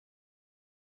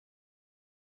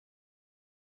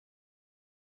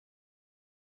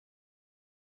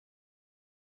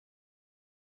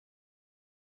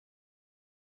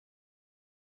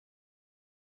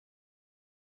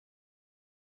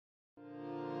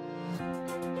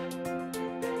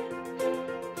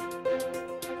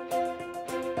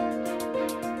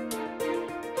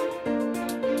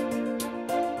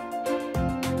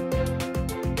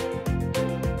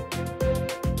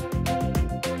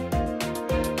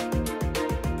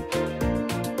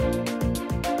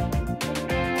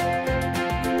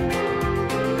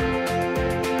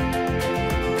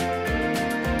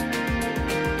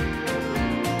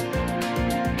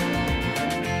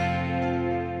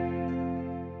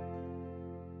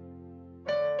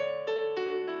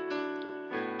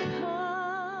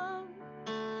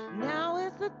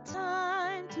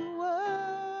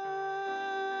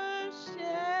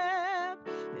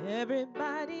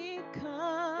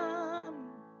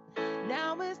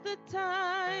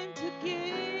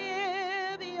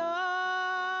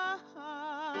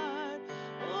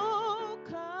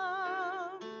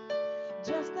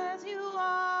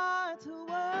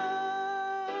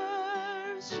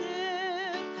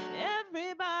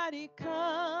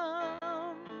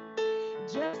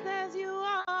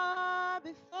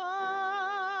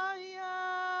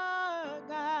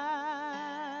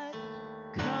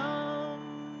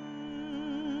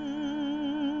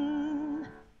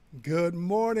Good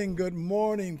morning, good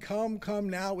morning. Come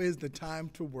now is the time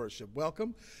to worship.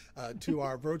 Welcome to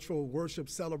our virtual worship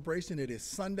celebration. It is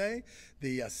Sunday,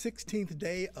 the 16th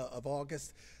day of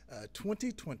August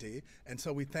 2020. And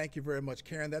so we thank you very much,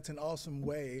 Karen. That's an awesome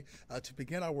way to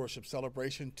begin our worship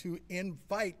celebration, to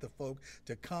invite the folk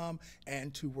to come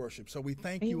and to worship. So we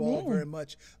thank you all very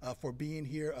much for being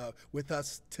here with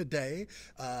us today.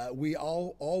 We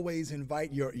always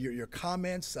invite your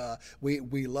comments.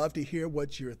 We love to hear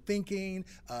what you're thinking,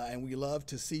 and we love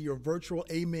to see your virtual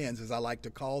amens, as I like to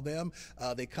call them.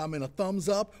 They come in a thumbs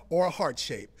up or a heart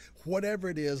shape. Whatever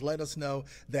it is, let us know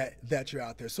that you're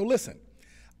out there. So listen,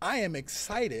 I am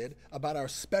excited about our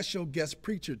special guest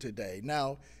preacher today.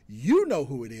 Now, you know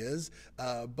who it is,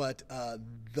 but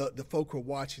the folk who are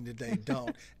watching today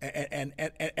don't. and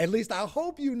at least I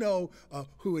hope you know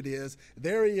who it is.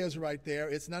 There he is right there.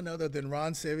 It's none other than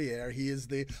Ron Sevier. He is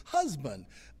the husband.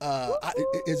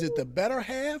 Is it the better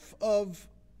half of...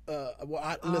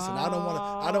 listen, I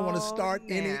don't want to start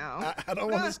any. I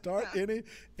don't want to start any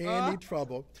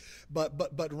trouble.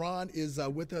 But Ron is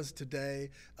with us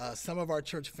today. Some of our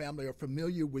church family are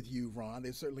familiar with you, Ron.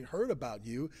 They've certainly heard about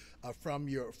you from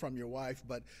your wife.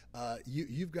 But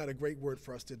you've got a great word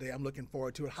for us today. I'm looking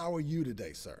forward to it. How are you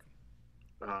today, sir?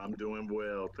 I'm doing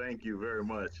well. Thank you very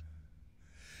much.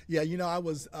 Yeah, you know, I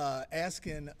was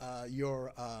asking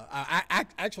I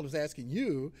actually was asking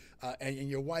you, and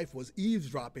your wife was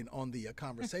eavesdropping on the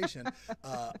conversation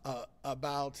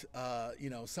about,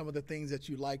 some of the things that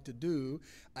you like to do,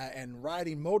 and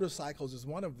riding motorcycles is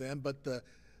one of them. But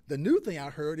the new thing I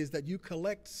heard is that you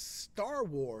collect Star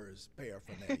Wars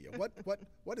paraphernalia.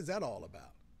 What is that all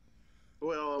about?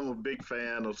 Well, I'm a big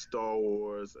fan of Star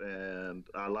Wars, and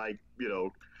I like,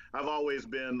 I've always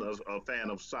been a fan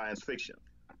of science fiction.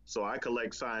 So I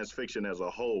collect science fiction as a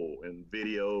whole, in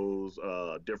videos,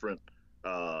 different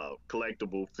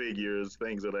collectible figures,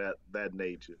 things of that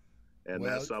nature. And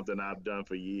that's something I've done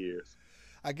for years.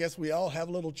 I guess we all have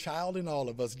a little child in all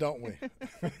of us, don't we?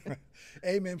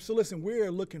 Amen. So listen,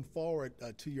 we're looking forward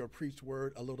to your preached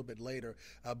word a little bit later.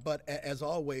 But as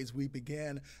always, we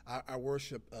begin our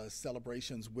worship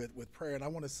celebrations with prayer. And I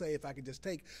want to say, if I could just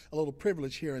take a little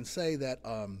privilege here and say that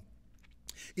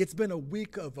it's been a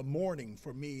week of mourning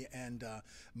for me and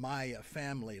my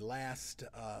family. Last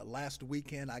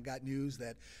weekend, I got news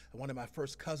that one of my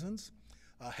first cousins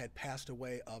had passed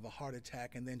away of a heart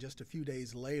attack. And then just a few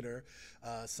days later,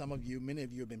 many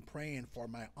of you have been praying for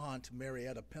my aunt,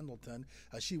 Marietta Pendleton.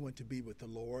 She went to be with the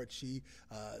Lord. She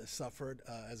suffered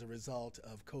as a result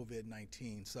of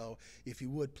COVID-19. So if you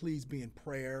would, please be in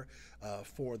prayer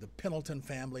for the Pendleton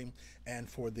family and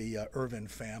for the Irvin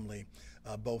family,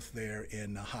 both there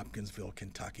in Hopkinsville,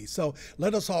 Kentucky. So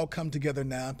let us all come together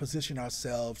now and position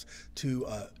ourselves to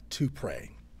pray.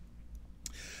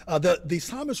 The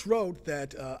psalmist wrote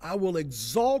that I will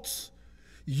exalt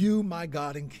you, my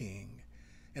God and King,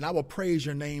 and I will praise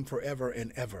your name forever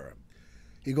and ever.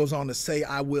 He goes on to say,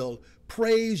 I will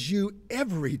praise you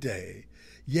every day.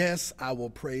 Yes, I will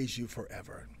praise you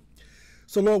forever.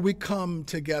 So, Lord, we come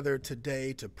together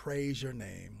today to praise your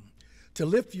name, to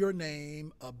lift your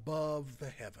name above the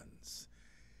heavens.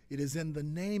 It is in the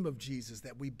name of Jesus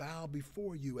that we bow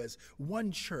before you as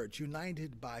one church,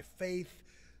 united by faith,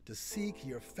 to seek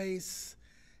your face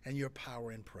and your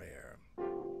power in prayer.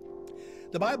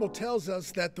 The Bible tells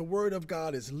us that the Word of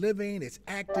God is living, it's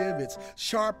active, it's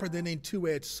sharper than a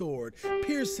two-edged sword,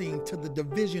 piercing to the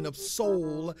division of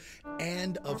soul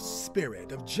and of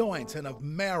spirit, of joints and of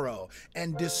marrow,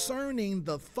 and discerning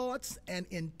the thoughts and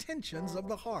intentions of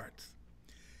the heart.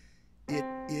 It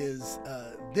is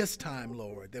this time,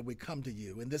 Lord, that we come to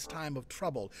you in this time of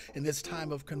trouble, in this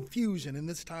time of confusion, in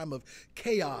this time of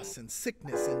chaos and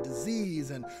sickness and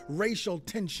disease and racial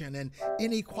tension and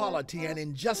inequality and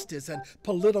injustice and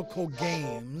political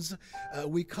games.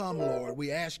 We come, Lord.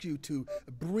 We ask you to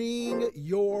bring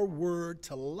your word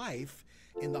to life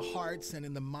in the hearts and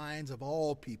in the minds of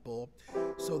all people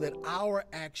so that our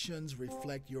actions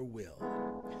reflect your will.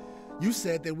 You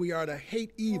said that we are to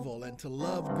hate evil and to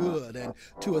love good and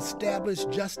to establish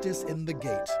justice in the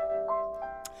gate.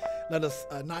 Let us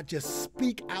not just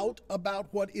speak out about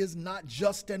what is not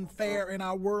just and fair in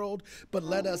our world, but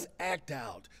let us act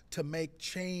out to make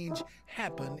change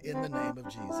happen in the name of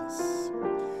Jesus.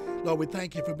 Lord, we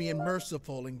thank you for being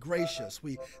merciful and gracious.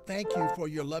 We thank you for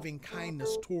your loving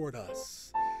kindness toward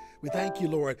us. We thank you,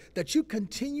 Lord, that you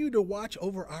continue to watch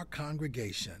over our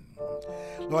congregation.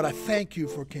 Lord, I thank you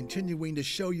for continuing to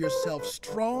show yourself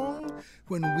strong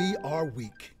when we are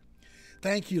weak.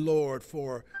 Thank you, Lord,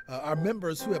 for our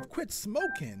members who have quit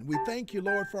smoking. We thank you,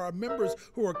 Lord, for our members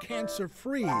who are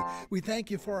cancer-free. We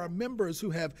thank you for our members who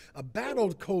have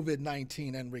battled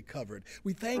COVID-19 and recovered.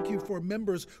 We thank you for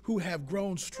members who have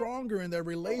grown stronger in their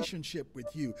relationship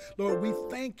with you. Lord, we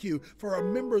thank you for our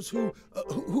members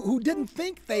who didn't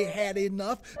think they had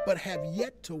enough but have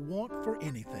yet to want for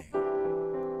anything.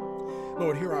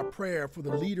 Lord, hear our prayer for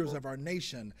the leaders of our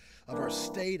nation, of our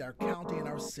state, our county, and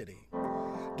our city.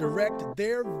 Direct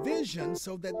their vision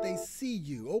so that they see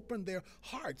you. Open their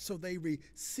hearts so they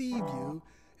receive you,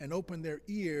 and open their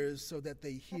ears so that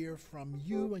they hear from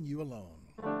you and you alone.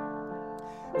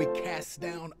 We cast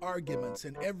down arguments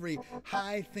and every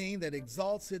high thing that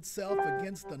exalts itself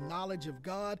against the knowledge of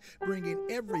God, bringing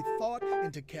every thought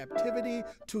into captivity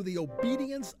to the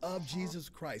obedience of Jesus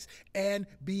Christ, and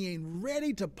being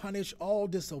ready to punish all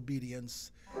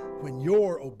disobedience when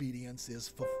your obedience is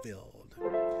fulfilled.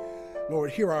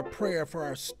 Lord, hear our prayer for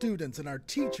our students and our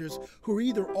teachers who are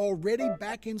either already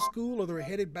back in school or they're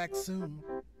headed back soon.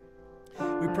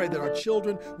 We pray that our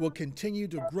children will continue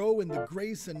to grow in the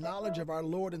grace and knowledge of our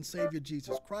Lord and Savior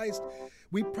Jesus Christ.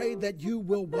 We pray that you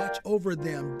will watch over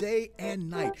them day and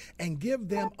night and give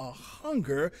them a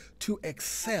hunger to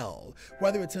excel,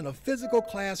 whether it's in a physical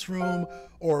classroom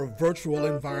or a virtual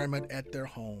environment at their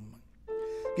home.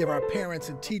 Give our parents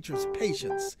and teachers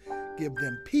patience. Give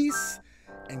them peace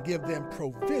and give them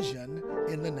provision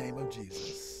in the name of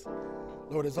Jesus.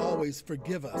 Lord, as always,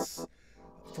 forgive us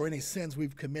for any sins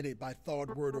we've committed by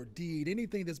thought, word, or deed,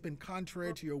 anything that's been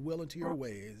contrary to your will and to your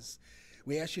ways.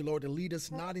 We ask you, Lord, to lead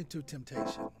us not into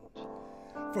temptation.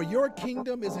 For your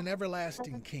kingdom is an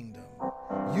everlasting kingdom.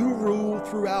 You rule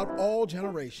throughout all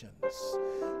generations.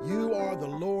 You are the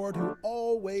Lord who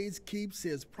always keeps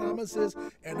his promises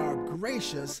and are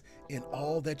gracious in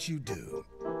all that you do.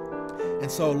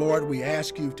 And so, Lord, we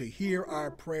ask you to hear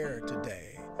our prayer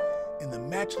today in the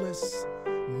matchless,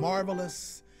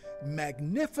 marvelous,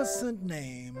 magnificent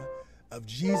name of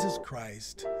Jesus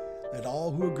Christ. Let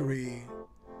all who agree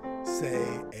say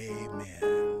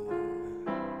amen.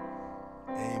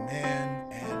 Amen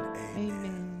and amen.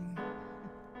 Amen.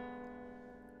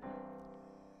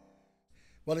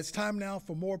 Well, it's time now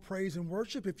for more praise and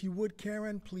worship. If you would,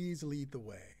 Karen, please lead the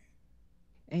way.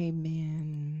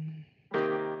 Amen.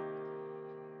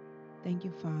 Thank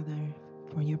you, Father,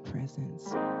 for your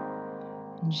presence.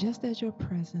 Just as your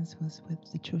presence was with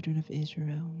the children of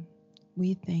Israel,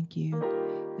 we thank you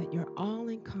that your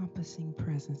all-encompassing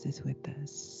presence is with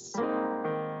us.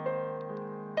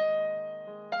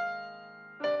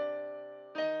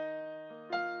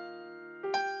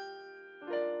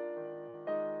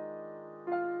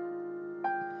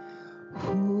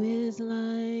 Who is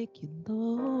like you,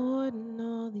 Lord, in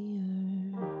all the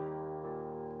earth?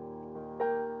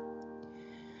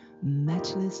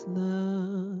 Matchless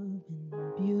love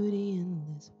and beauty in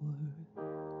this world.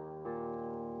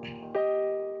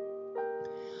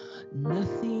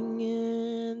 Nothing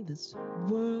in this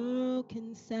world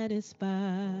can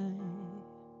satisfy.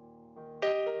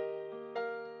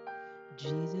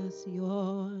 Jesus,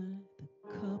 you're the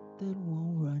cup that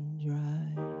won't run dry.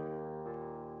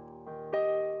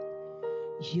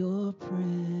 Your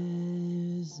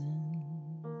presence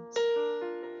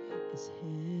is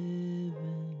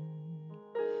heaven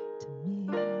to me.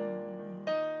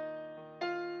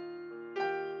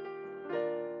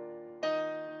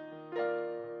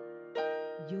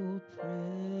 Your presence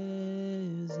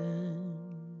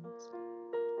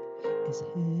is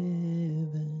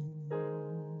heaven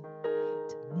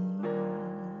to me.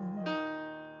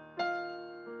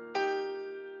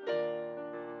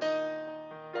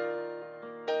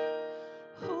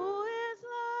 Who is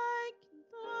like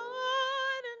the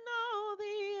Lord in all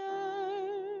the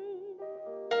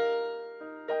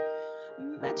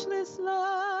earth? Matchless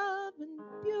love and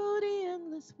beauty,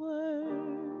 endless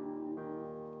word.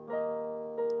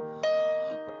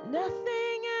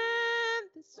 Nothing in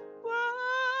this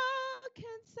world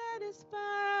can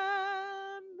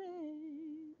satisfy me.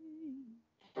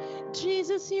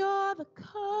 Jesus, you're the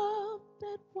cup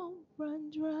that won't run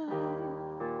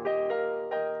dry.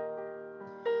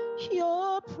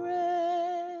 Your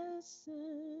presence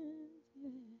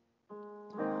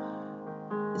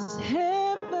is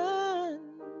heaven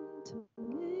to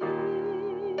me.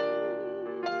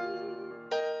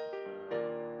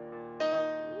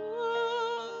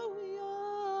 Oh,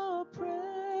 your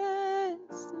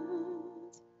presence,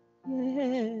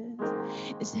 yes,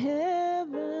 is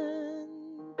heaven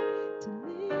to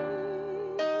me.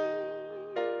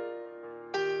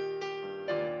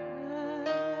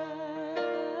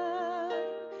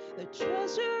 The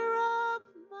treasure of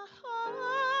my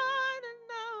heart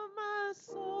and of my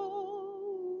soul.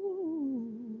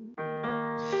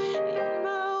 In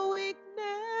my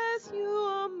weakness, you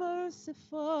are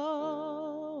merciful.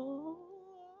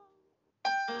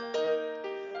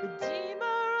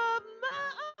 Redeemer of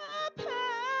my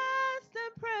past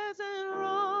and present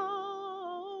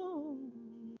wrong.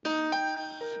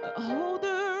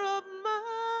 Holder of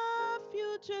my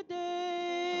future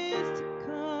days to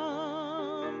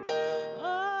come.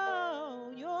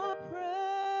 Oh, your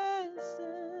presence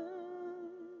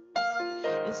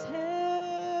is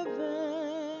heaven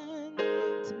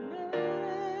to me.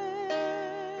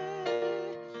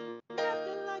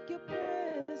 Nothing like your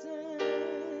presence.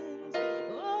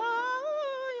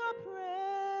 Oh, your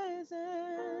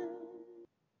presence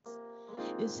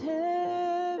is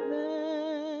heaven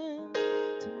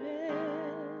to me,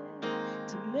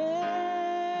 to me,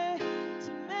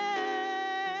 to me.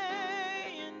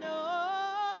 And oh,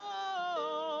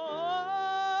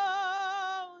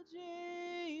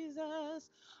 Jesus,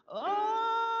 oh,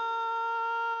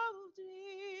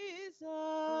 Jesus,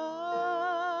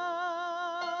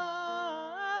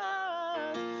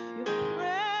 your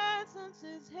presence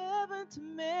is heaven to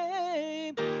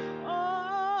me.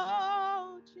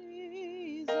 Oh,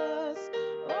 Jesus,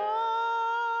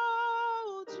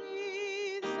 oh,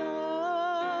 Jesus,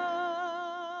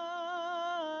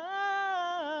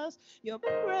 your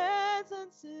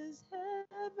presence is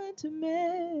heaven to me.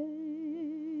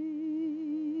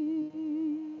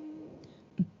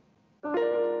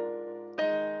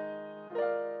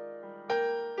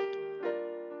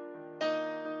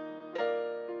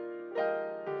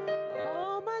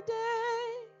 All my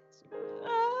days, earth I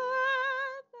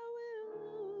will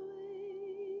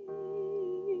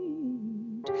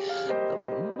await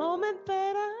the moment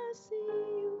that I see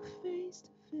you face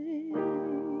to face.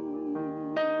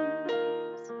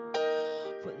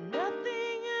 For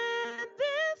nothing in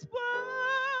this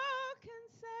world can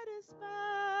satisfy.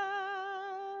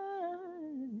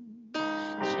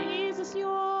 Jesus,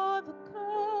 you're the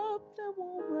cup that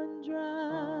won't run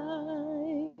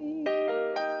dry.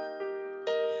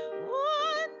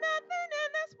 Oh, nothing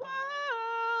in this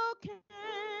world can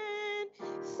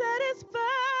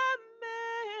satisfy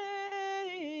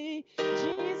me.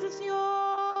 Jesus,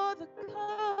 you're the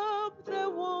cup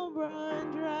that won't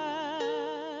run dry.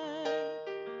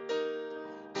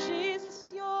 Jesus,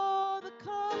 you're the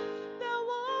cup that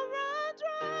won't run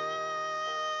dry.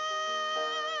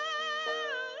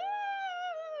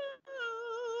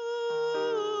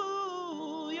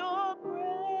 Your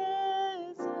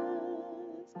presence,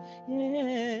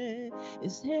 yeah,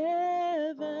 is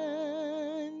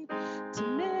heaven to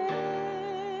me.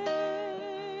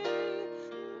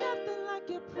 Nothing like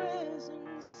your presence.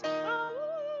 Oh,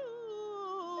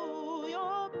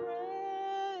 your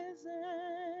presence,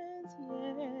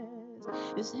 yes,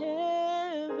 is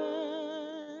heaven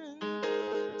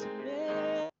to me,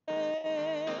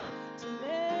 to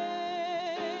me,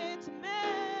 to me.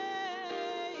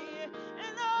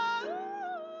 And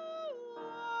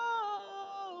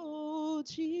oh,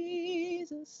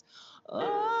 Jesus, oh,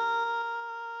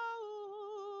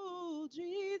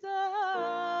 Jesus,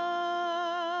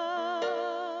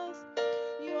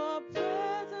 your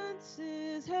presence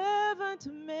is heaven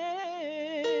to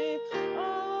me.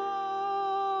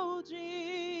 Oh,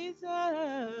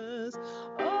 Jesus,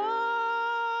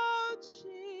 oh,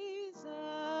 Jesus,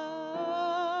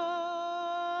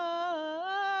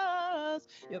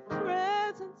 your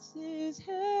presence is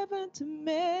heaven to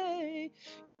me.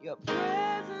 Your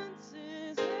presence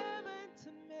is heaven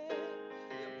to me.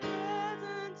 Your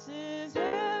presence is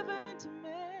heaven to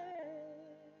me.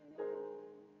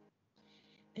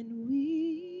 And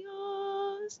we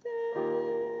are standing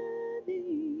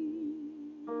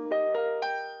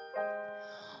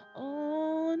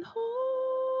on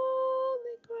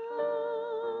holy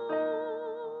ground.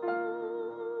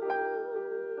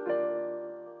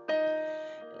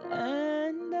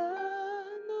 And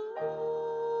I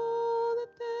know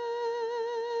that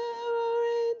there are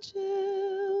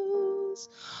angels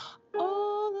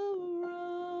all around.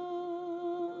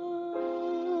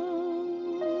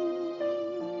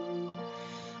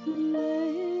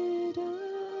 Let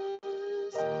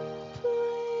us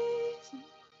praise,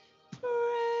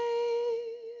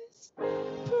 praise,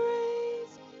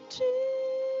 praise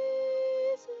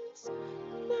Jesus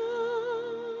now.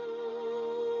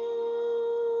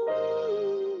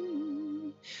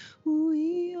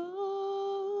 We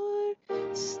are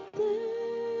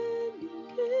standing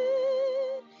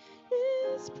in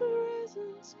His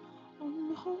presence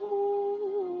on holy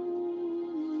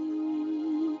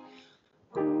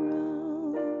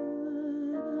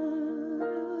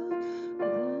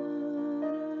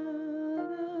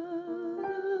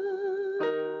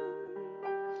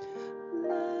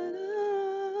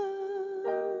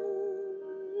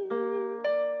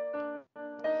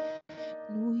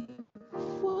we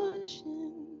watch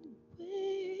and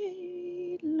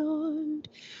wait, Lord.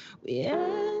 We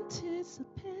anticipate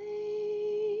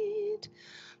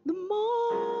the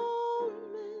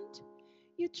moment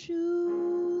you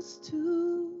choose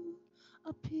to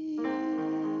appear.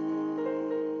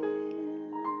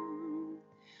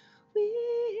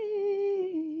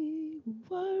 We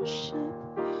worship,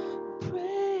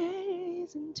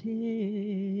 praise, and tell.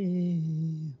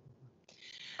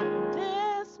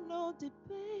 There's no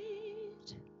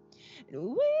debate.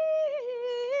 We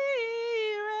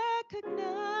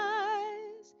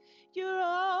recognize you're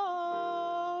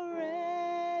already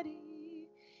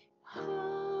hallelujah.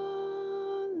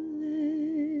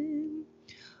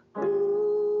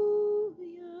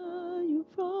 You're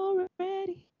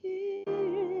already here.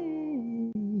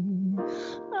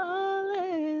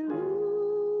 Hallelujah.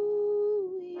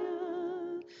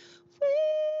 We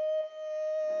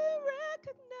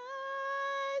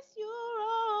recognize you're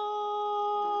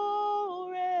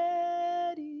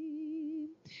already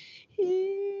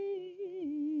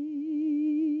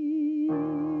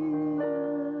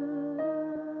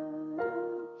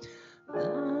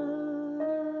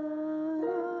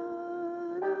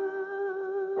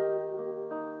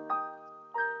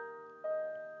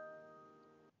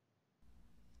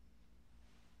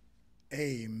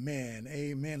Amen.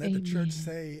 Amen. Let the church Amen.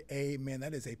 say amen.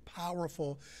 That is a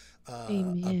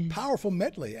Amen. powerful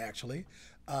medley, actually,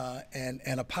 and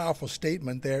a powerful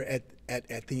statement there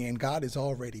at the end. God is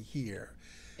already here.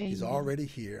 He's Amen. already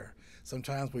here.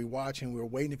 Sometimes we watch and we're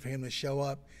waiting for him to show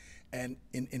up, and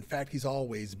in fact, he's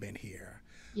always been here.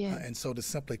 And Yes. so to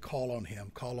simply call on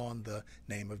him, call on the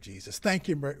name of Jesus. Thank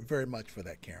you very much for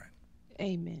that, Karen.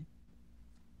 Amen.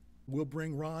 We'll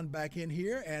bring Ron back in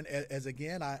here. And as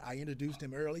again, I introduced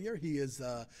him earlier. He is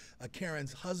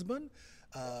Karen's husband,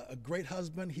 a great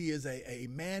husband. He is a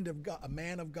man of God. A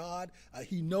man of God.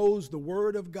 He knows the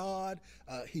Word of God.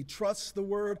 He trusts the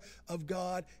Word of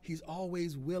God. He's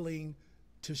always willing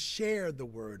to share the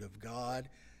Word of God.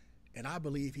 And I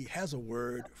believe he has a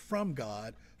word from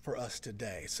God for us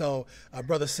today. So,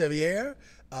 Brother Sevier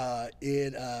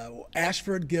in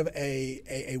Ashford, give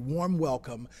a warm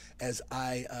welcome as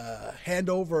I hand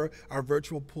over our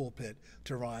virtual pulpit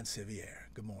to Ron Sevier.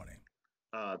 Good morning.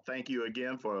 Thank you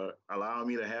again for allowing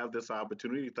me to have this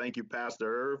opportunity. Thank you,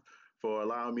 Pastor Irv, for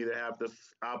allowing me to have this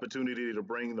opportunity to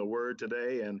bring the word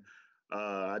today. And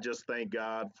I just thank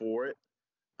God for it.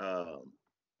 Um,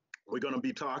 we're going to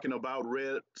be talking about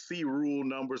Red Sea Rule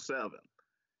number 7.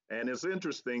 And it's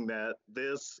interesting that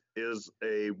this is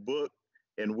a book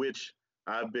in which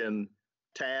I've been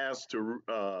tasked to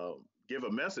give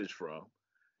a message from.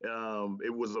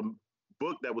 It was a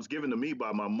book that was given to me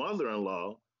by my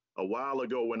mother-in-law a while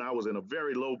ago when I was in a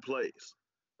very low place,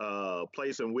 a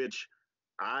place in which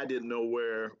I didn't know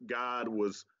where God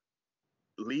was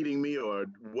leading me or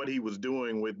what he was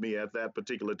doing with me at that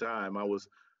particular time. I was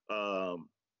um,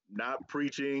 not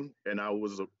preaching, and I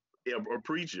was a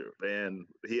preacher, and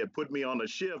he had put me on a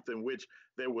shift in which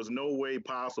there was no way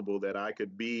possible that I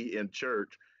could be in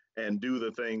church and do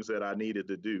the things that I needed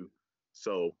to do.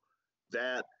 So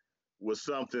that was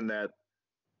something that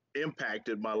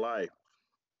impacted my life.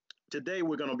 Today,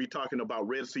 we're going to be talking about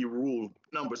Red Sea Rule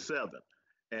number 7,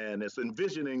 and it's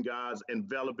envisioning God's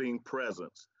enveloping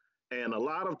presence. And a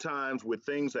lot of times, with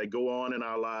things that go on in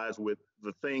our lives, with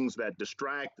the things that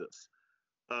distract us,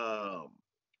 um,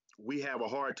 we have a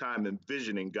hard time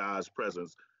envisioning God's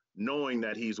presence, knowing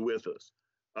that He's with us.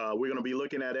 We're going to be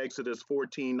looking at Exodus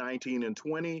 14, 19, and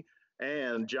 20,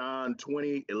 and John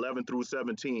 20, 11 through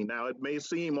 17. Now, it may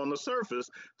seem on the surface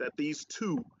that these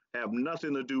two have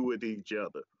nothing to do with each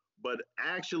other, but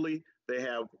actually, they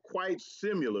have quite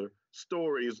similar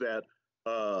stories that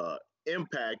uh,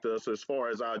 impact us as far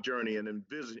as our journey and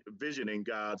envisioning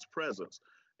God's presence,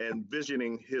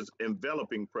 envisioning His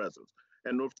enveloping presence.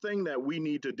 And the thing that we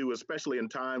need to do, especially in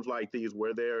times like these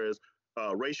where there is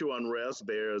racial unrest,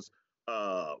 there's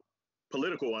uh,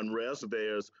 political unrest,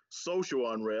 there's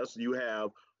social unrest, you have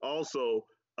also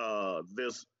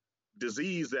this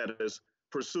disease that is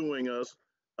pursuing us.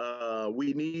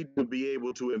 We need to be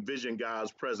able to envision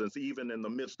God's presence even in the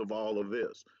midst of all of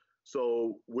this.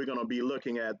 So we're going to be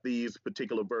looking at these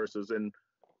particular verses in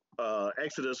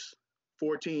Exodus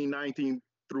 14, 19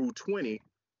 through 20.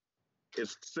 It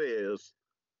says,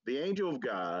 the angel of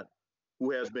God,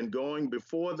 who has been going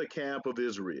before the camp of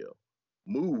Israel,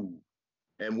 moved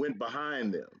and went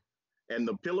behind them. And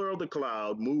the pillar of the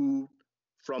cloud moved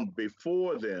from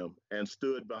before them and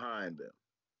stood behind them.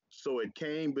 So it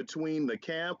came between the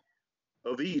camp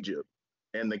of Egypt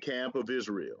and the camp of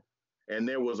Israel. And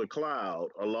there was a cloud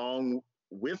along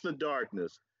with the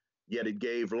darkness, yet it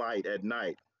gave light at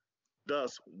night.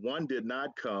 Thus, one did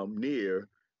not come near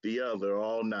the other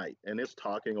all night. And it's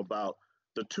talking about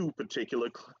the two particular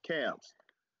camps.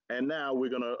 And now we're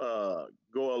going to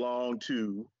go along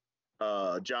to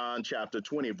John chapter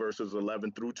 20, verses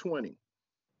 11 through 20.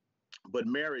 But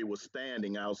Mary was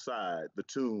standing outside the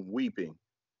tomb weeping.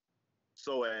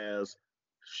 So as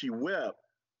she wept,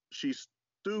 she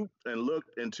stooped and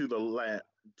looked into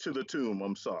to the tomb,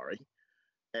 I'm sorry,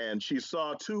 and she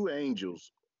saw two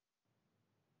angels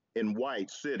in white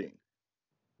sitting,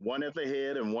 one at the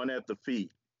head and one at the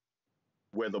feet,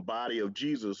 where the body of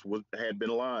Jesus had been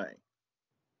lying.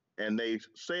 And they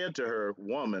said to her,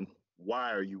 woman,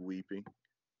 why are you weeping?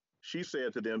 She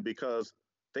said to them, because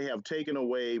they have taken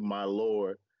away my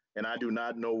Lord, and I do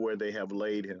not know where they have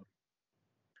laid him.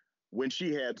 When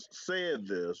she had said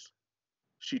this,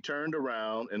 she turned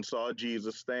around and saw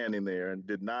Jesus standing there and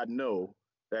did not know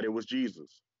that it was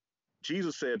Jesus.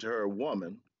 Jesus said to her,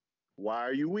 woman, why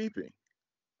are you weeping?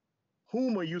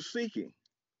 Whom are you seeking?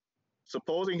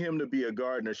 Supposing him to be a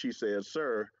gardener, she said,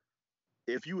 sir,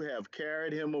 if you have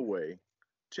carried him away,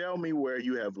 tell me where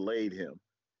you have laid him,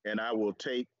 and I will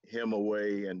take him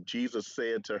away. And Jesus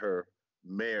said to her,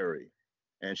 Mary.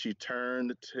 And she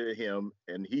turned to him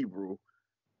in Hebrew,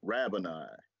 Rabboni,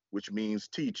 which means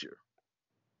teacher.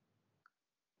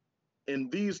 In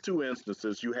these two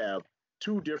instances, you have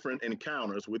two different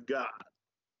encounters with God.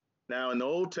 Now, in the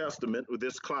Old Testament, with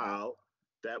this cloud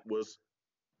that was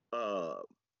uh,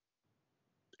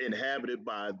 inhabited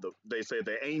by they say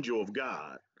the angel of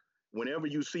God. Whenever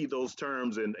you see those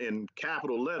terms in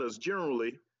capital letters,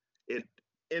 generally it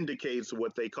indicates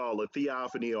what they call a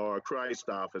theophany or a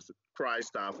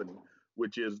Christophany,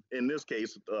 which is in this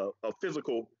case a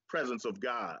physical presence of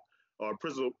God or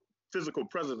physical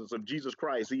presence of Jesus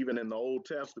Christ, even in the Old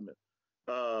Testament.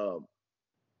 Uh,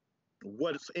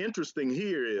 what's interesting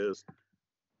here is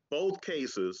both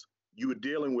cases you were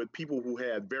dealing with people who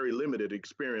had very limited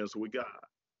experience with God.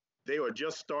 They are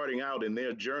just starting out in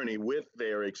their journey with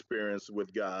their experience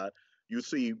with God. You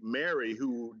see Mary,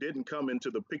 who didn't come into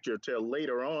the picture till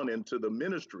later on into the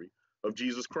ministry of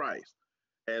Jesus Christ.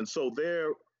 And so their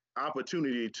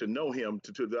opportunity to know him,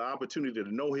 to the opportunity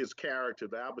to know his character,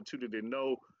 the opportunity to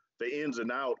know the ins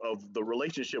and out of the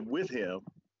relationship with him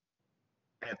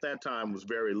at that time was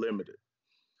very limited.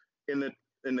 In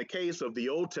the case of the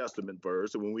Old Testament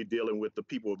verse, when we're dealing with the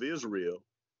people of Israel,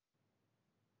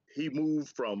 he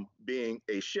moved from being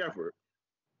a shepherd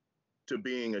to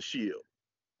being a shield.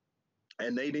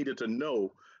 And they needed to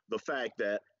know the fact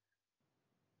that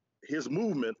his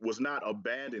movement was not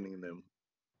abandoning them.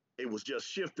 It was just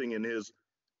shifting in his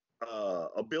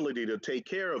ability to take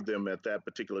care of them at that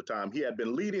particular time. He had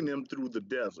been leading them through the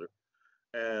desert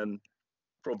and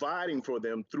providing for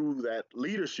them through that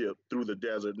leadership through the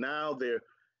desert. Now they're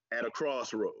at a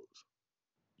crossroads.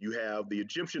 You have the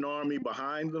Egyptian army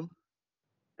behind them,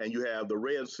 and you have the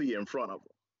Red Sea in front of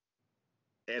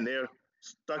them. And they're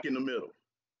stuck in the middle.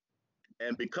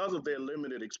 And because of their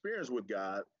limited experience with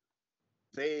God,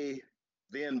 they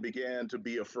then began to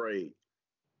be afraid.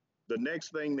 The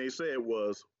next thing they said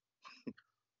was,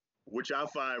 which I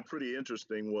find pretty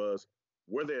interesting, was,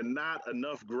 were there not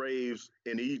enough graves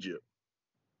in Egypt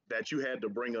that you had to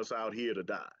bring us out here to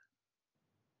die?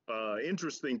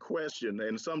 Interesting question.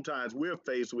 And sometimes we're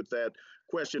faced with that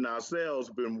question ourselves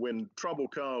when trouble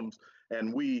comes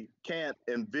and we can't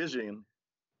envision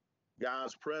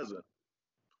God's presence,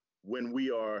 when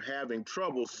we are having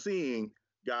trouble seeing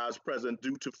God's presence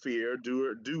due to fear,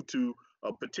 due to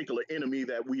a particular enemy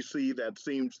that we see that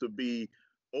seems to be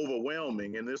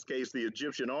overwhelming. In this case, the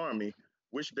Egyptian army,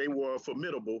 which they were a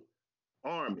formidable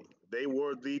army. They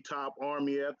were the top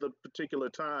army at the particular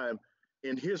time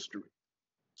in history.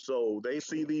 So they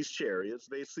see these chariots,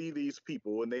 they see these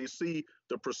people, and they see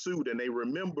the pursuit, and they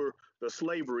remember the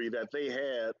slavery that they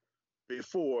had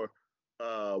before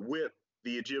with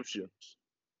the Egyptians,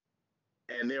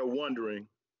 and they're wondering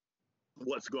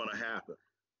what's going to happen.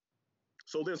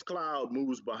 So this cloud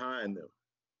moves behind them,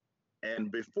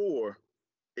 and before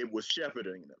it was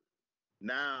shepherding them,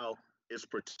 now it's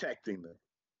protecting them.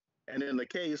 And in the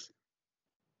case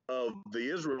of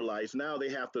the Israelites, now they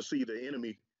have to see the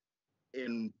enemy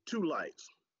in two lights.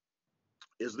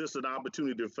 Is this an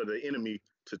opportunity for the enemy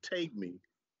to take me,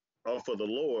 or for the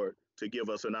Lord to give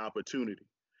us an opportunity?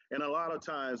 And a lot of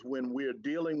times when we're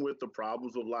dealing with the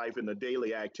problems of life and the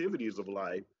daily activities of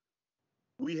life,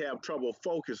 we have trouble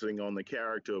focusing on the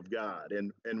character of God.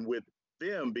 And with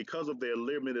them, because of their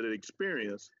limited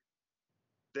experience,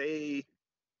 they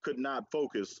could not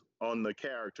focus on the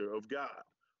character of God.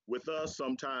 With us,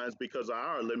 sometimes because of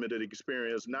our limited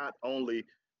experience, not only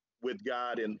with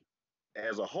God in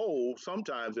as a whole,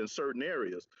 sometimes in certain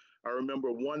areas. I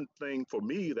remember one thing for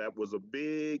me that was a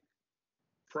big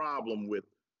problem with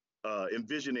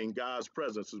envisioning God's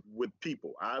presence with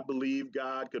people. I believe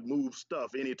God could move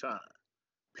stuff anytime.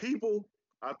 People,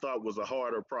 I thought was a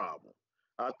harder problem.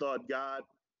 I thought God,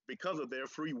 because of their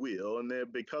free will and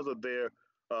because of their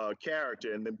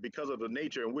character and then because of the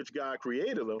nature in which God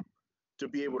created them to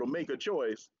be able to make a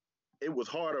choice, it was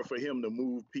harder for him to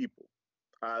move people.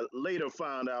 I later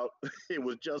found out it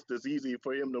was just as easy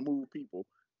for him to move people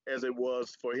as it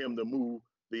was for him to move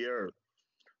the earth.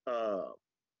 Uh,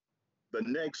 the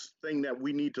next thing that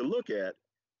we need to look at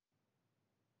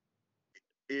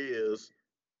is,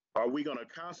 are we going to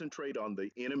concentrate on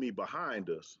the enemy behind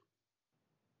us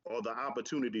or the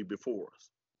opportunity before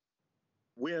us?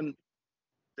 When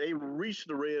they reached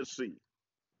the Red Sea,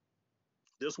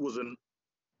 this was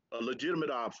a legitimate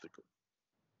obstacle.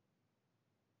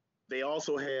 They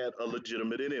also had a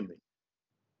legitimate enemy.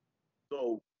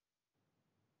 So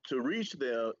to reach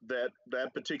that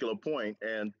particular point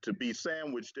and to be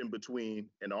sandwiched in between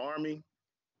an army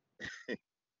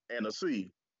and a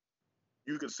sea,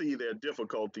 you can see their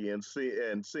difficulty and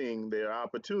seeing their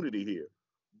opportunity here.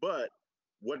 But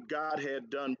what God had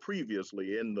done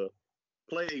previously in the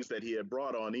plagues that he had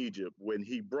brought on Egypt, when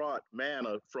he brought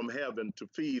manna from heaven to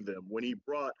feed them, when he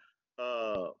brought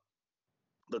uh,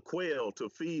 the quail to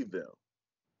feed them,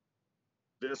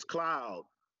 this cloud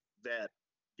that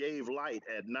gave light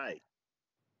at night,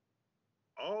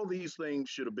 all these things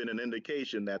should have been an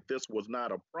indication that this was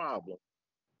not a problem,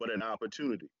 but an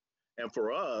opportunity. And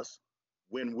for us,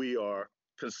 when we are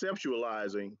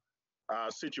conceptualizing our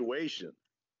situation,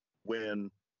 when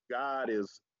God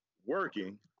is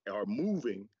working or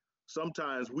moving,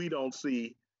 sometimes we don't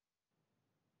see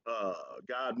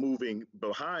God moving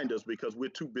behind us because we're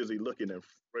too busy looking in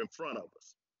front of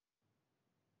us.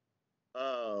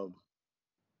 Um,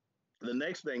 the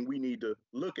next thing we need to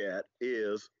look at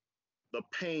is the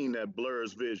pain that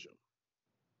blurs vision.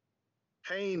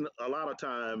 Pain, a lot of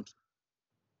times,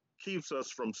 keeps us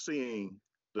from seeing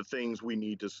the things we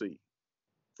need to see.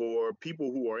 For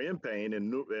people who are in pain,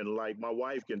 and like my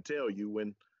wife can tell you,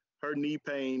 when her knee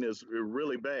pain is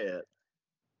really bad,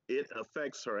 it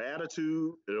affects her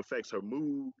attitude, it affects her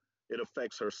mood, it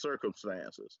affects her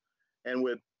circumstances. And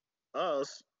with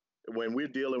us, when we're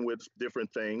dealing with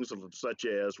different things, such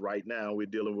as right now, we're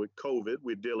dealing with COVID,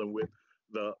 we're dealing with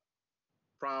the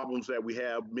problems that we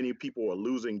have. Many people are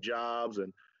losing jobs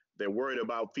and they're worried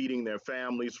about feeding their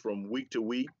families from week to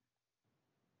week.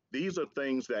 These are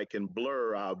things that can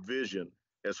blur our vision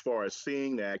as far as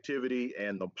seeing the activity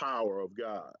and the power of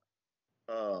God.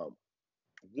 Uh,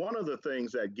 One of the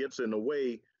things that gets in the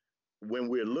way when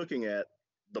we're looking at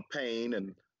the pain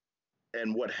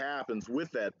and what happens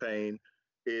with that pain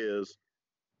is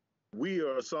we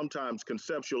are sometimes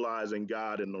conceptualizing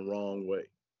God in the wrong way.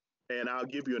 And I'll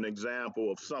give you an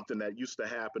example of something that used to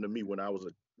happen to me when I was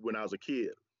a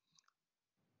kid.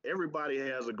 Everybody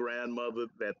has a grandmother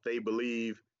that they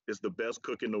believe is the best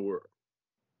cook in the world,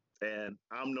 and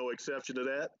I'm no exception to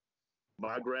that.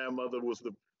 My grandmother was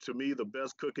to me the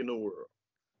best cook in the world,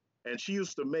 and she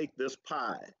used to make this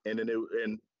pie,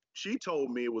 and she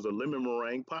told me it was a lemon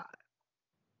meringue pie.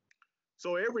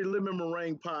 So every lemon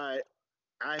meringue pie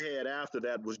I had after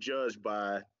that was judged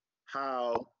by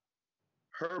how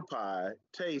her pie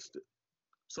tasted.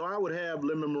 So I would have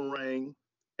lemon meringue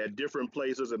at different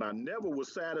places, and I never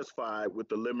was satisfied with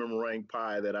the lemon meringue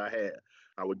pie that I had.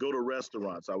 I would go to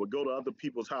restaurants, I would go to other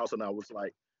people's house, and I was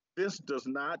like, this does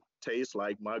not taste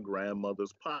like my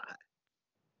grandmother's pie.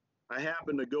 I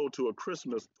happened to go to a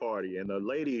Christmas party, and a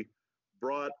lady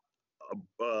brought,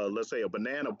 let's say, a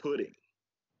banana pudding.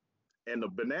 And the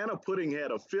banana pudding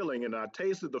had a filling, and I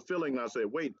tasted the filling, and I said,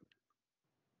 wait,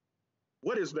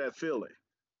 what is that filling?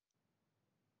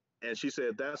 And she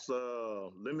said, that's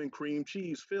lemon cream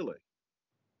cheese filling.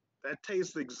 That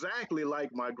tastes exactly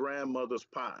like my grandmother's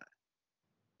pie.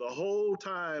 The whole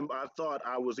time I thought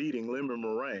I was eating lemon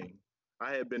meringue,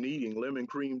 I had been eating lemon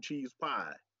cream cheese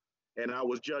pie. And I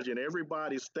was judging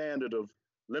everybody's standard of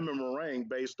lemon meringue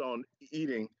based on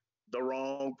eating the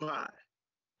wrong pie.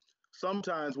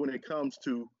 Sometimes when it comes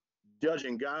to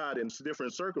judging God in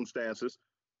different circumstances,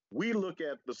 we look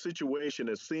at the situation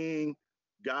as seeing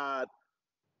God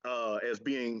as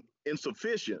being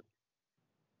insufficient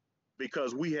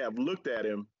because we have looked at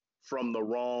him from the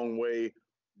wrong way,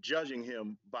 judging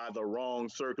him by the wrong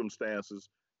circumstances,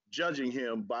 judging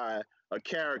him by a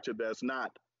character that's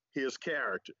not his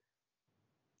character.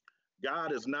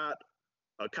 God is not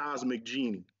a cosmic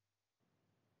genie.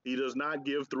 He does not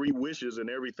give three wishes and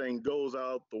everything goes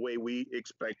out the way we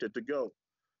expect it to go.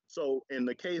 So, in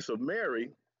the case of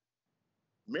Mary,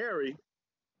 Mary,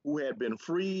 who had been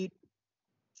freed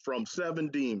from seven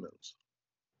demons,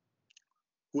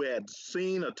 who had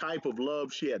seen a type of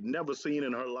love she had never seen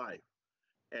in her life,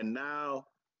 and now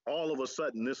all of a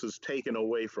sudden this is taken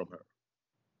away from her.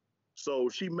 So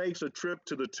she makes a trip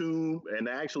to the tomb, and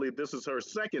actually, this is her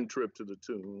second trip to the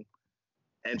tomb,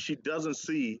 and she doesn't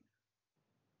see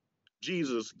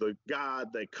Jesus, the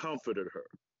God that comforted her.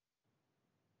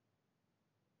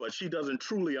 But she doesn't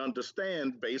truly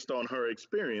understand, based on her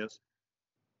experience,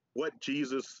 what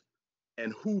Jesus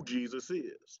and who Jesus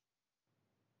is.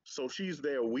 So she's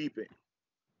there weeping,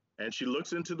 and she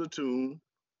looks into the tomb.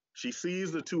 She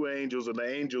sees the two angels, and the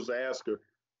angels ask her,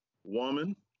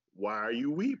 woman, why are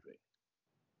you weeping?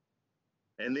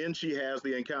 And then she has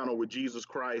the encounter with Jesus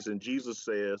Christ, and Jesus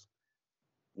says,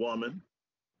 woman,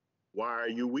 why are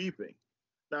you weeping?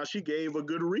 Now, she gave a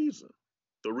good reason.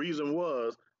 The reason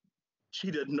was she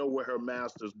didn't know where her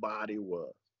master's body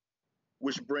was,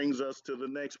 which brings us to the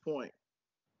next point.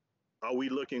 Are we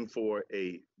looking for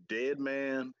a dead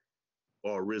man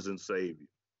or a risen Savior?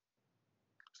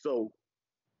 So,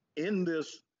 in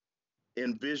this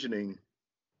envisioning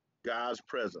God's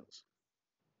presence,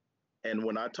 and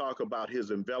when I talk about his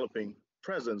enveloping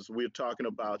presence, we're talking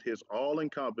about his all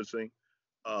encompassing,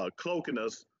 cloaking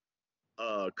us,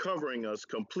 covering us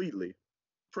completely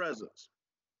presence.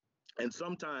 And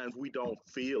sometimes we don't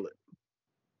feel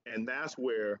it. And that's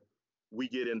where we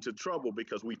get into trouble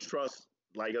because we trust,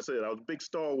 like I said, I was a big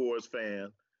Star Wars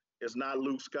fan. It's not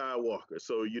Luke Skywalker.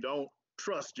 So you don't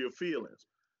trust your feelings.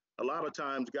 A lot of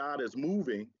times God is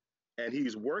moving and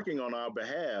he's working on our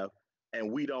behalf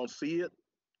and we don't see it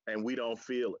and we don't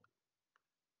feel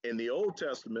it. In the Old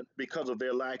Testament, because of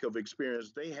their lack of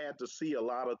experience, they had to see a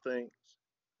lot of things.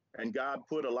 And God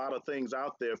put a lot of things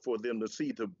out there for them to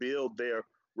see to build their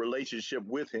relationship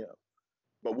with him.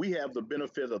 But we have the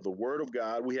benefit of the word of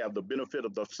God. We have the benefit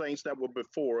of the saints that were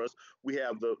before us. We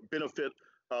have the benefit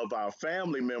of our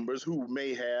family members who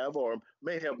may have or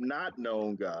may have not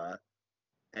known God.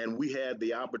 And we had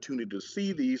the opportunity to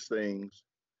see these things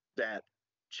that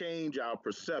change our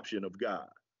perception of God.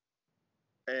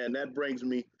 And that brings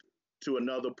me to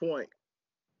another point.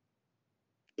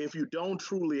 If you don't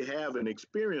truly have an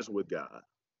experience with God,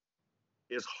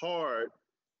 it's hard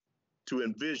to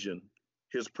envision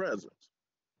his presence.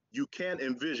 You can't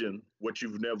envision what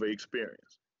you've never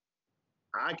experienced.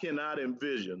 I cannot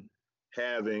envision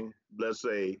having, let's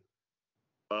say,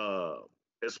 uh,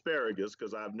 asparagus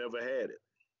because I've never had it.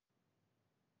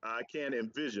 I can't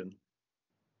envision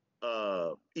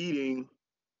eating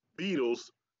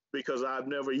beetles because I've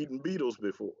never eaten beetles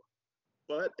before.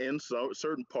 But in some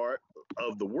certain part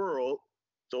of the world,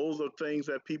 those are things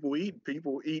that people eat.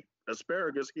 People eat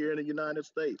asparagus here in the United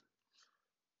States.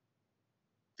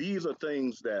 These are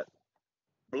things that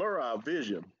blur our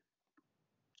vision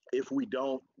if we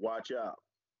don't watch out.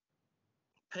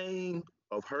 Pain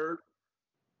of hurt,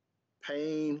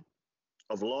 pain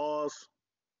of loss,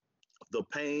 the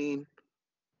pain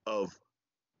of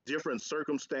different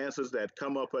circumstances that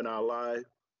come up in our life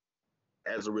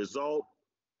as a result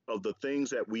of the things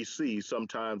that we see,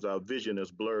 sometimes our vision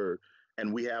is blurred,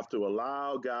 and we have to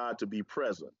allow God to be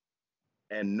present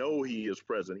and know He is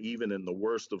present even in the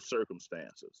worst of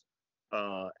circumstances.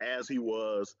 as he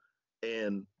was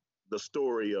in the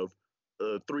story of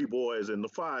three boys in the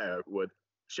fire with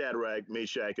Shadrach,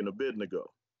 Meshach, and Abednego.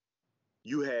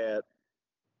 You had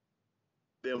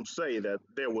them say that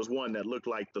there was one that looked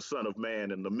like the Son of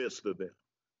Man in the midst of them.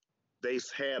 They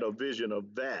had a vision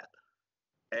of that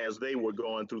as they were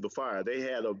going through the fire. They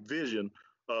had a vision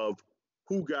of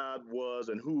who God was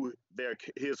and who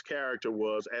his character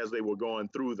was as they were going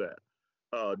through that.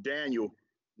 Daniel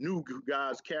knew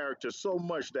God's character so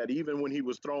much that even when he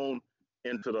was thrown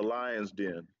into the lion's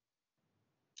den,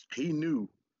 he knew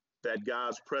that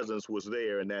God's presence was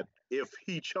there and that if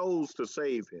he chose to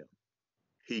save him,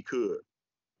 he could.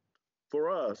 For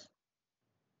us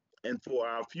and for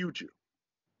our future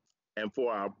and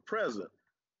for our present,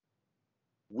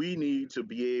 we need to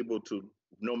be able to,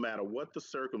 no matter what the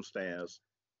circumstance,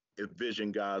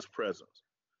 envision God's presence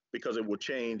because it will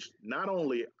change not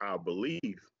only our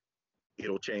belief,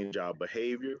 it'll change our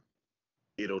behavior,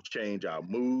 it'll change our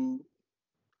mood,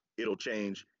 it'll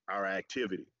change our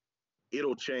activity,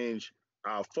 it'll change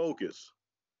our focus.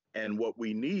 And what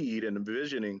we need in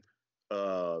envisioning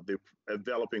the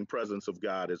developing presence of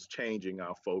God is changing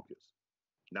our focus,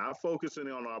 not focusing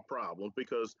on our problems,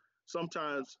 because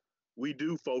sometimes we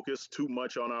do focus too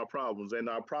much on our problems, and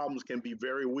our problems can be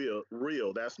very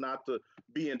real. That's not to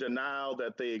be in denial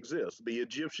that they exist. The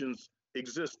Egyptians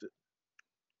existed.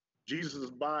 Jesus'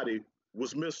 body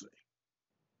was missing.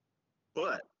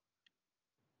 But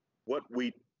what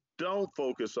we don't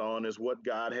focus on is what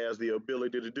God has the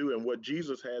ability to do and what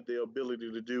Jesus had the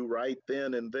ability to do right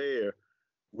then and there,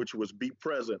 which was be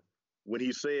present when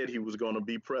he said he was going to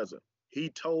be present. He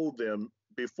told them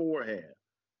beforehand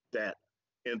that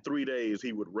in 3 days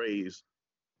he would raise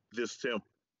this temple,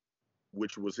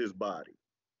 which was his body.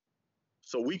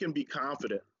 So we can be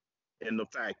confident in the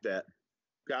fact that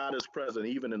God is present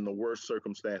even in the worst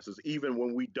circumstances, even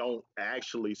when we don't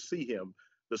actually see him.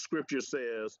 The scripture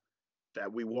says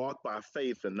that we walk by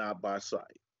faith and not by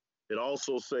sight. It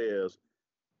also says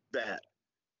that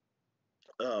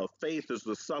faith is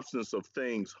the substance of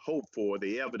things hoped for,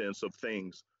 the evidence of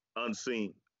things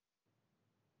unseen.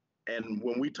 And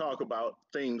when we talk about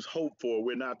things hoped for,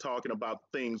 we're not talking about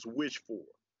things wished for.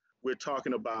 We're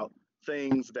talking about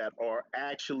things that are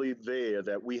actually there,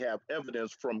 that we have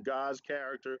evidence from God's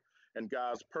character and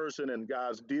God's person and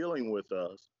God's dealing with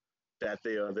us that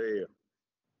they are there.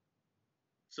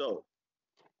 So,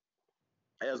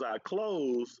 as I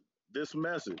close this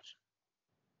message,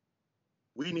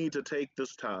 we need to take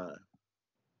this time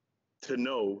to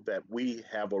know that we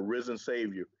have a risen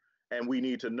Savior, and we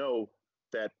need to know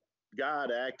that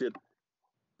God acted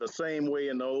the same way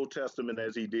in the Old Testament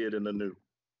as he did in the New.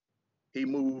 He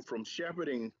moved from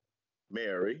shepherding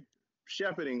Mary,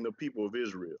 shepherding the people of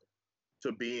Israel,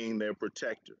 to being their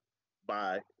protector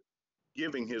by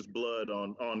giving his blood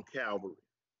on Calvary.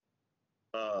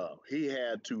 He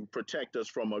had to protect us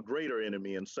from a greater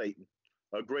enemy in Satan,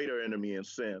 a greater enemy in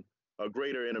sin, a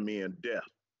greater enemy in death,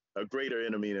 a greater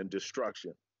enemy in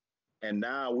destruction. And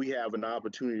now we have an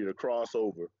opportunity to cross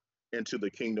over into the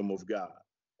kingdom of God,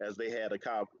 as they had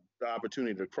the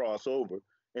opportunity to cross over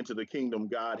into the kingdom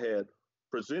God had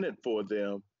presented for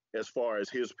them as far as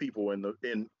his people in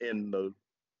the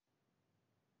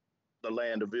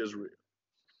land of Israel.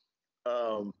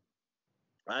 Um,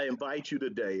 I invite you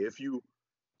today, if you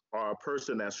are a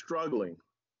person that's struggling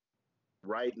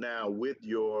right now with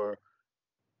your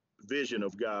vision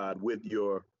of God, with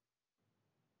your,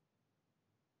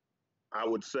 I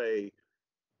would say,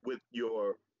 with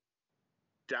your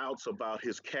doubts about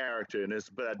his character and his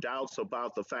doubts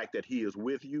about the fact that he is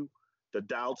with you, the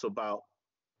doubts about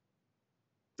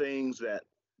things that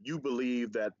you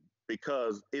believe that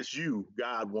because it's you,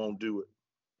 God won't do it.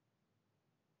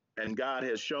 And God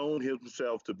has shown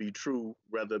himself to be true,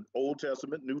 whether Old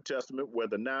Testament, New Testament,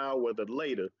 whether now, whether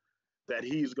later, that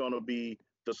he's going to be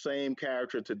the same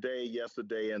character today,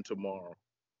 yesterday, and tomorrow.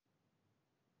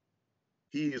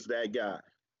 He is that guy.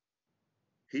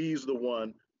 He's the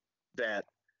one that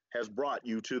has brought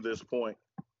you to this point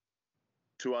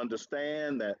to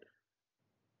understand that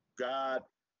God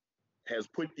has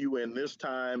put you in this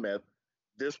time at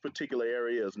this particular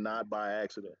area is not by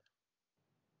accident.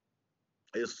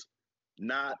 It's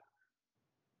not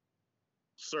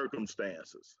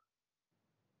circumstances.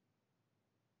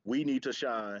 We need to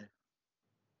shine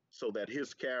so that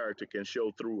his character can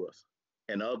show through us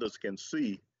and others can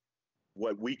see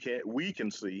what we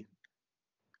can see,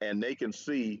 and they can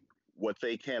see what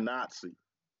they cannot see,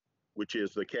 which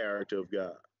is the character of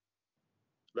God.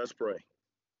 Let's pray.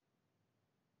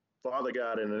 Father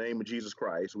God, in the name of Jesus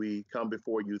Christ, we come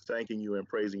before you thanking you and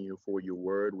praising you for your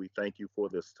word. We thank you for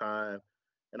this time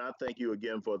And I thank you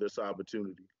again for this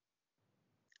opportunity.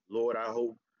 Lord, I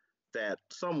hope that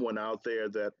someone out there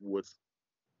that was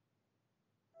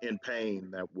in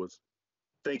pain, that was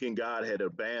thinking God had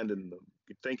abandoned them,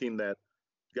 thinking that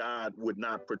God would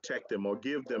not protect them or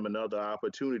give them another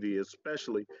opportunity,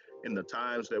 especially in the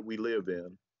times that we live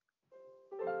in,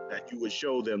 that you would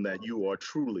show them that you are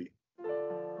truly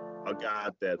a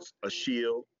God that's a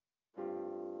shield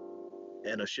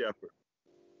and a shepherd.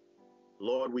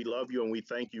 Lord, we love you and we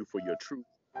thank you for your truth.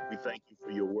 We thank you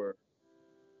for your word.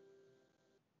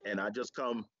 And I just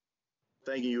come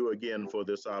thanking you again for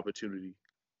this opportunity.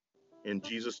 In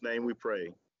Jesus' name we pray.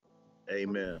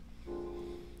 Amen.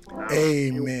 Now,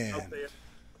 anyone out Amen. there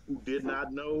who did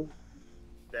not know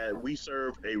that we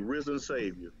serve a risen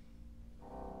Savior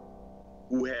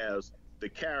who has the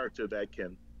character that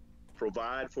can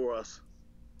provide for us,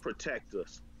 protect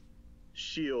us,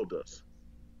 shield us,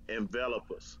 envelop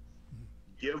us,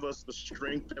 give us the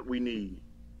strength that we need,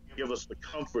 give us the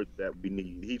comfort that we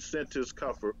need. He sent his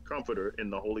comforter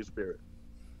in the Holy Spirit.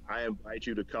 I invite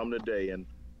you to come today and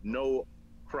know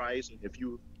Christ. And if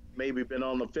you maybe been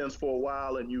on the fence for a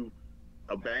while and you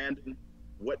abandon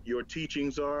what your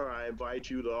teachings are, I invite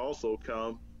you to also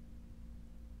come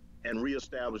and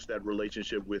reestablish that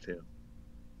relationship with him.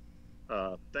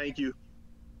 Thank you.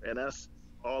 And that's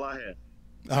all I have.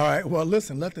 All right. Well,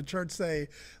 listen, let the church say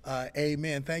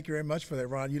amen. Thank you very much for that,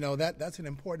 Ron. You know, that's an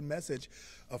important message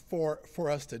for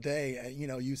us today. You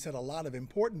know, you said a lot of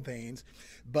important things,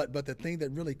 but the thing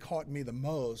that really caught me the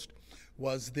most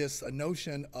was this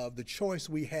notion of the choice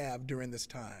we have during this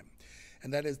time.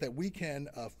 And that is that we can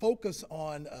focus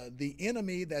on the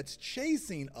enemy that's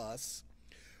chasing us,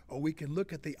 or we can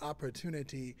look at the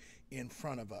opportunity in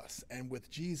front of us. And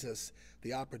with Jesus,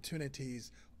 the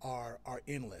opportunities are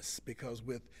endless, because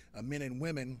with men and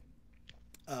women,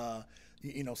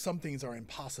 you know, some things are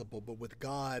impossible, but with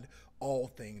God, all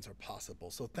things are possible.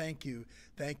 So thank you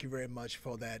very much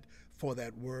for that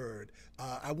word.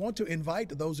 I want to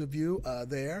invite those of you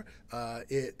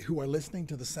who are listening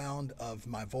to the sound of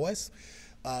my voice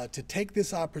to take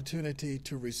this opportunity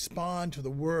to respond to the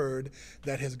word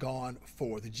that has gone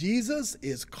forth. Jesus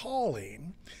is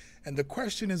calling, and the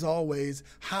question is always,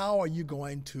 how are you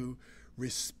going to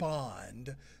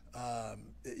respond?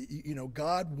 You know,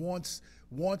 God wants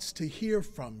to hear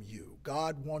from you.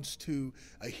 God wants to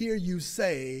hear you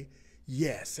say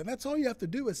yes. And that's all you have to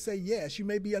do is say yes. You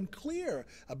may be unclear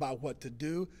about what to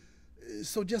do.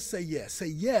 So just say yes. Say,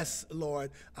 yes,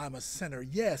 Lord, I'm a sinner.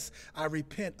 Yes, I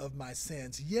repent of my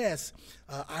sins. Yes,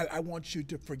 I want you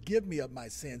to forgive me of my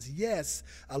sins. Yes,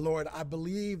 Lord, I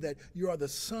believe that you are the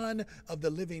Son of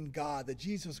the living God, that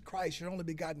Jesus Christ, your only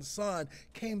begotten Son,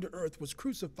 came to earth, was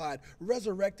crucified,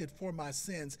 resurrected for my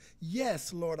sins.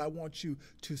 Yes, Lord, I want you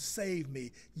to save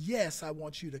me. Yes, I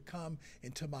want you to come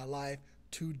into my life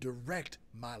to direct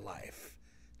my life.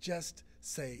 Just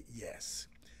say yes.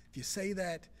 If you say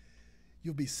that,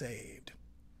 you'll be saved.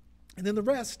 And then the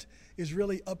rest is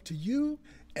really up to you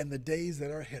and the days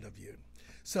that are ahead of you.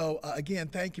 So again,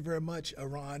 thank you very much,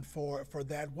 Ron, for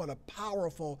that. What a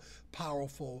powerful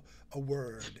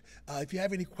word. If you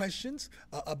have any questions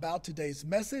about today's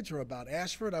message or about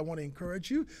Ashford, I want to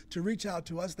encourage you to reach out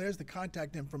to us. There's the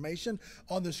contact information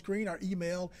on the screen, our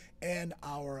email and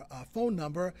our phone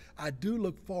number. I do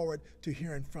look forward to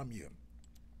hearing from you.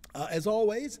 As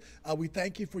always, we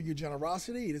thank you for your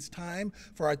generosity. It is time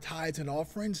for our tithes and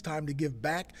offerings, time to give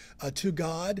back to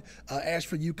God.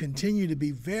 Ashford, you continue to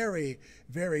be very,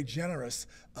 very generous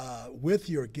with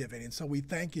your giving, and so we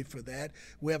thank you for that.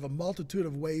 We have a multitude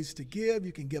of ways to give.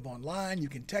 You can give online. You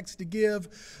can text to give.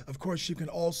 Of course, you can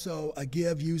also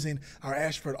give using our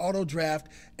Ashford Auto Draft,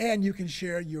 and you can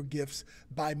share your gifts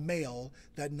by mail.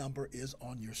 That number is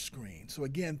on your screen. So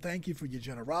again, thank you for your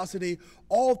generosity.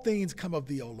 All things come of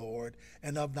thee, O Lord,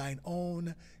 and of thine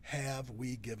own have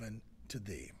we given to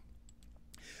thee.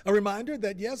 A reminder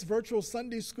that, yes, virtual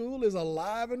Sunday school is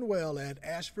alive and well at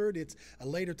Ashford. It's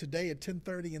later today at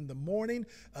 10:30 in the morning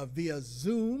via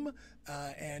Zoom,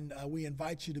 and we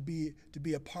invite you to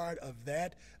be a part of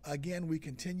that. Again, we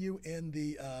continue in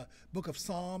the book of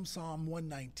Psalm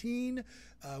 119.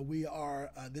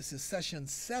 This is session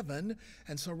 7,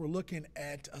 and so we're looking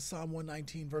at Psalm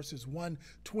 119 verses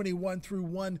 121 through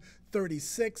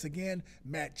 136. Again,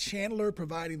 Matt Chandler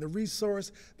providing the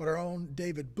resource, but our own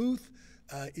David Booth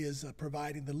is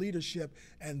providing the leadership.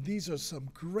 And these are some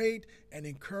great and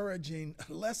encouraging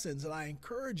lessons. And I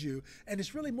encourage you, and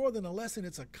it's really more than a lesson,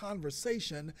 it's a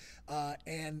conversation,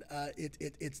 and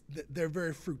they're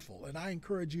very fruitful. And I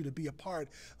encourage you to be a part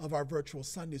of our virtual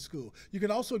Sunday school. You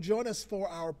can also join us for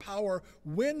our Power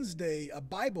Wednesday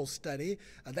Bible study.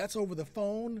 That's over the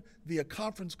phone via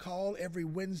conference call every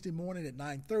Wednesday morning at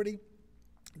 9:30.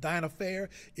 Diana Fair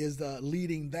is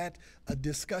leading that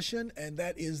discussion, and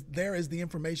there is the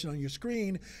information on your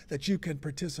screen that you can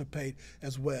participate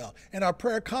as well. And our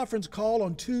prayer conference call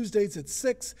on Tuesdays at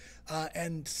 6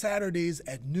 and Saturdays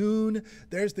at noon.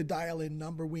 There's the dial-in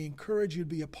number. We encourage you to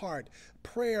be a part.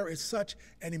 Prayer is such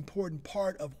an important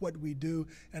part of what we do,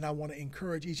 and I want to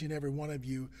encourage each and every one of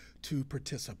you to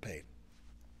participate.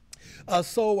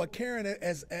 So Karen,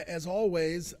 as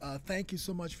always, thank you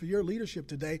so much for your leadership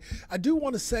today. I do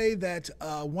want to say that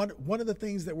one of the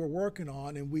things that we're working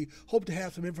on, and we hope to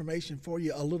have some information for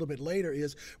you a little bit later,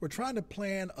 is we're trying to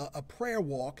plan a prayer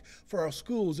walk for our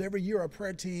schools. Every year, our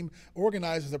prayer team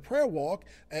organizes a prayer walk,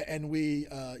 and we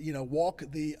walk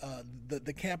the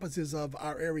campuses of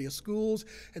our area schools.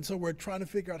 And so we're trying to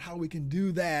figure out how we can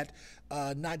do that,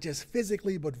 not just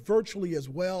physically, but virtually as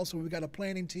well. So we've got a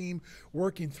planning team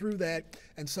working through that,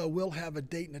 and so we'll have a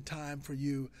date and a time for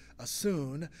you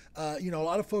soon. A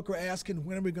lot of folk are asking,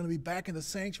 when are we going to be back in the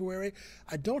sanctuary?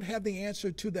 I don't have the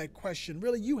answer to that question.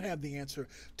 Really, you have the answer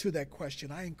to that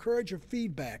question. I encourage your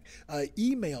feedback.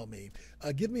 Email me.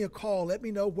 Give me a call. Let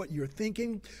me know what you're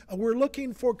thinking. We're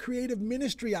looking for creative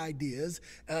ministry ideas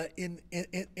in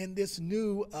this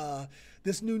new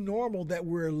normal that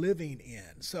we're living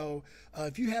in. So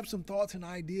if you have some thoughts and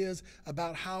ideas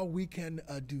about how we can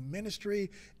do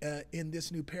ministry in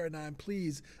this new paradigm,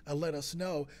 please let us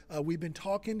know. We've been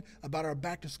talking about our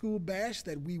back to school bash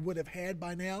that we would have had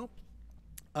by now.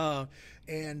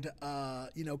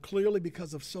 Clearly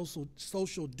because of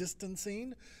social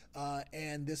distancing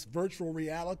and this virtual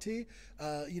reality,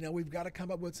 we've got to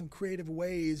come up with some creative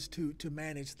ways to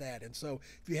manage that. And so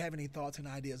if you have any thoughts and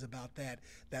ideas about that,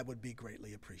 that would be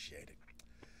greatly appreciated.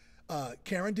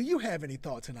 Karen, do you have any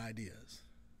thoughts and ideas?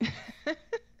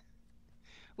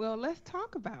 Well, let's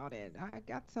talk about it. I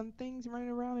got some things running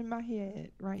around in my head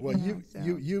right well, now.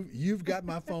 You've got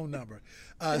my phone number.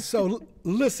 So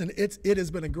listen, it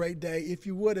has been a great day. If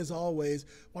you would, as always,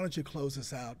 why don't you close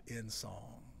us out in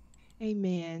song?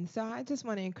 Amen. So I just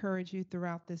want to encourage you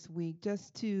throughout this week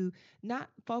just to not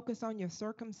focus on your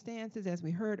circumstances, as we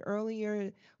heard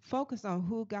earlier. Focus on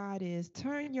who God is.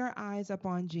 Turn your eyes up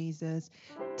on Jesus.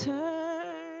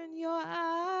 Turn your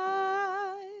eyes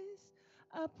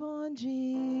upon Jesus.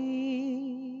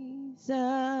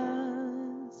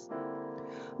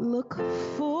 Look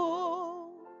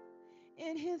full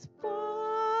in his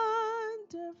wonderful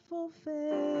face,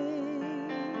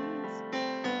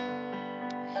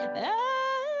 and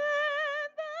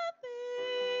the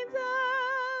things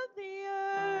of the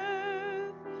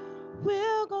earth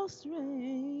will go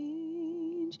strangely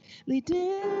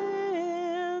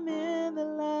dim in the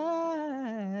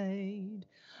light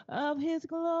of his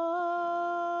glory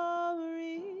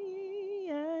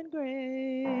and grace.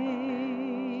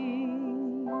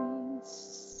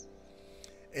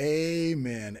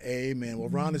 Amen. Amen. Well,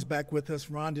 Ron is back with us.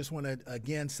 Ron, just want to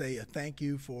again say a thank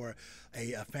you for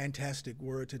a fantastic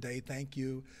word today. Thank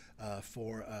you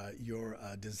for your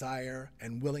desire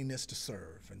and willingness to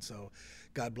serve. And so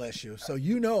God bless you. So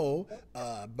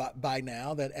by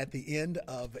now that at the end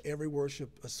of every worship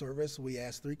service, we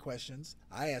ask 3 questions.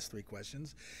 I ask 3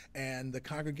 questions, and the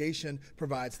congregation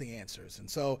provides the answers. And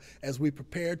so as we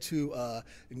prepare to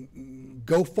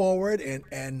go forward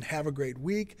and have a great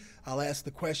week, I'll ask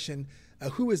the question,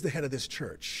 who is the head of this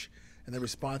church? And the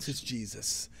response is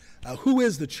Jesus. Who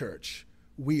is the church?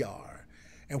 We are.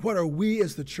 And what are we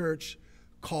as the church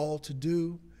called to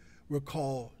do? We're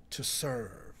called to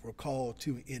serve. We're called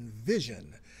to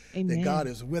envision. Amen. That God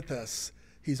is with us.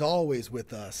 He's always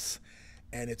with us.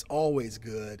 And it's always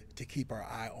good to keep our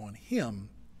eye on him,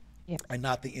 yep, and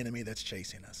not the enemy that's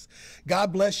chasing us.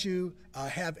 God bless you.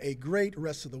 Have a great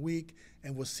rest of the week,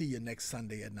 and we'll see you next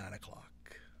Sunday at 9 o'clock.